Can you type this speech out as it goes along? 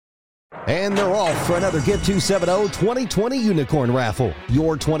And they're off for another Give 270 2020 Unicorn Raffle.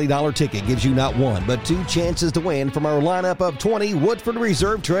 Your $20 ticket gives you not one, but two chances to win from our lineup of 20 Woodford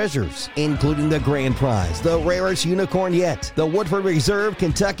Reserve treasures, including the grand prize, the rarest unicorn yet, the Woodford Reserve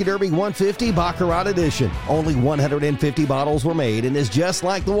Kentucky Derby 150 Baccarat Edition. Only 150 bottles were made and is just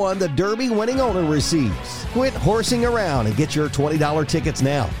like the one the Derby winning owner receives. Quit horsing around and get your $20 tickets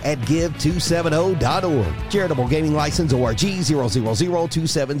now at give270.org. Charitable Gaming License ORG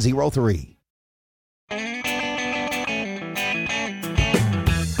 0002703.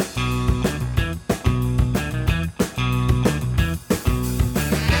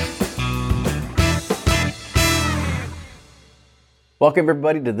 Welcome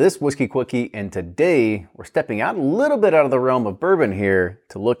everybody to this Whiskey Quickie, and today we're stepping out a little bit out of the realm of bourbon here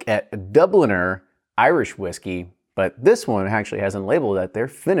to look at Dubliner Irish whiskey, but this one actually has a label that they're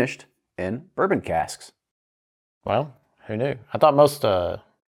finished in bourbon casks. Well, who knew? I thought most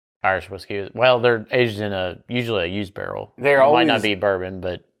Irish whiskey, they're aged in usually a used barrel. It might not be bourbon,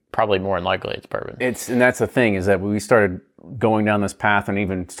 but probably more than likely it's bourbon. And that's the thing, is that when we started going down this path and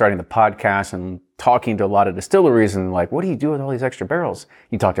even starting the podcast and talking to a lot of distilleries and like, what do you do with all these extra barrels?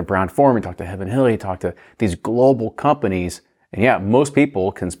 You talk to Brown-Forman, you talk to Heaven Hill, you talk to these global companies, and yeah, most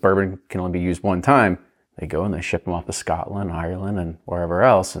people, since bourbon can only be used one time, they go and they ship them off to Scotland, Ireland, and wherever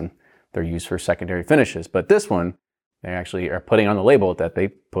else, and they're used for secondary finishes. But this one, they actually are putting on the label that they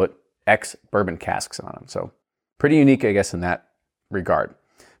put ex-bourbon casks on them. So pretty unique, I guess, in that regard.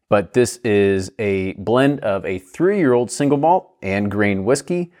 But this is a blend of a 3-year-old single malt and grain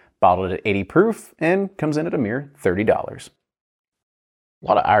whiskey, bottled at 80 proof, and comes in at a mere $30. A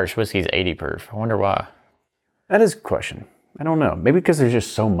lot of Irish whiskey is 80 proof. I wonder why. That is a question. I don't know. Maybe because there's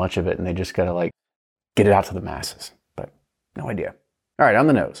just so much of it and they just gotta like get it out to the masses. But no idea. All right, on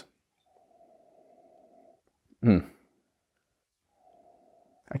the nose. I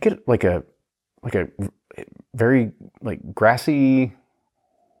get like a very like grassy.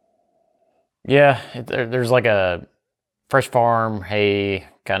 Yeah, there's like a fresh farm, hay,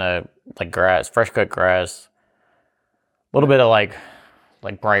 kind of like grass, fresh cut grass. A little bit of like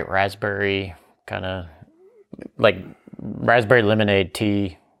bright raspberry, kind of like raspberry lemonade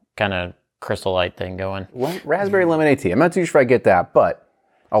tea, kind of crystal light thing going. Raspberry lemonade tea. I'm not too sure I get that, but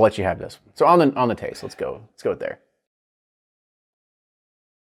I'll let you have this one. So on the taste, let's go with there.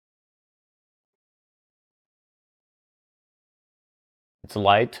 It's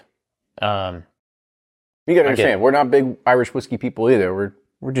light. You gotta understand, we're not big Irish whiskey people either.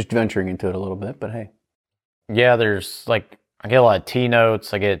 We're just venturing into it a little bit, but hey. Yeah, there's like, I get a lot of tea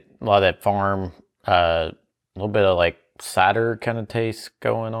notes. I get a lot of that farm, a little bit of like cider kind of taste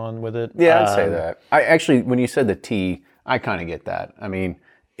going on with it. Yeah, I'd say that. I actually, when you said the tea, I kind of get that. I mean,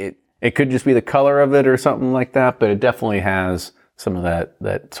 it could just be the color of it or something like that, but it definitely has some of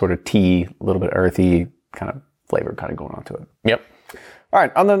that sort of tea, a little bit earthy kind of flavor kind of going on to it. Yep. All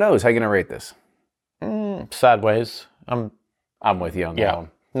right, on the nose, how are you gonna rate this? Sideways. I'm with you on that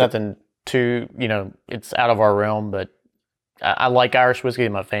one. Nothing too, it's out of our realm, but I like Irish whiskey.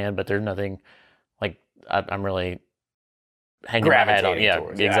 I'm a fan, but there's nothing like I'm really hanging my head on. Yeah,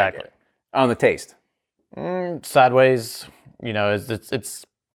 towards. Exactly. On the taste, sideways. It's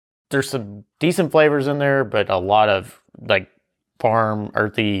there's some decent flavors in there, but a lot of like farm,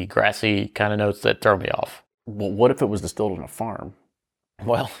 earthy, grassy kind of notes that throw me off. Well, what if it was distilled on a farm?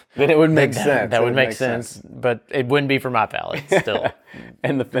 Well, then it would make sense. That would make sense, but it wouldn't be for my palate still.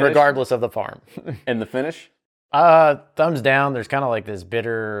 And the finish? Regardless of the farm. And the finish? Thumbs down. There's kind of like this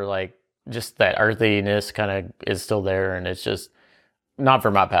bitter, like just that earthiness kind of is still there, and it's just not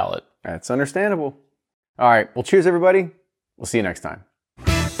for my palate. That's understandable. All right. Well, cheers, everybody. We'll see you next time.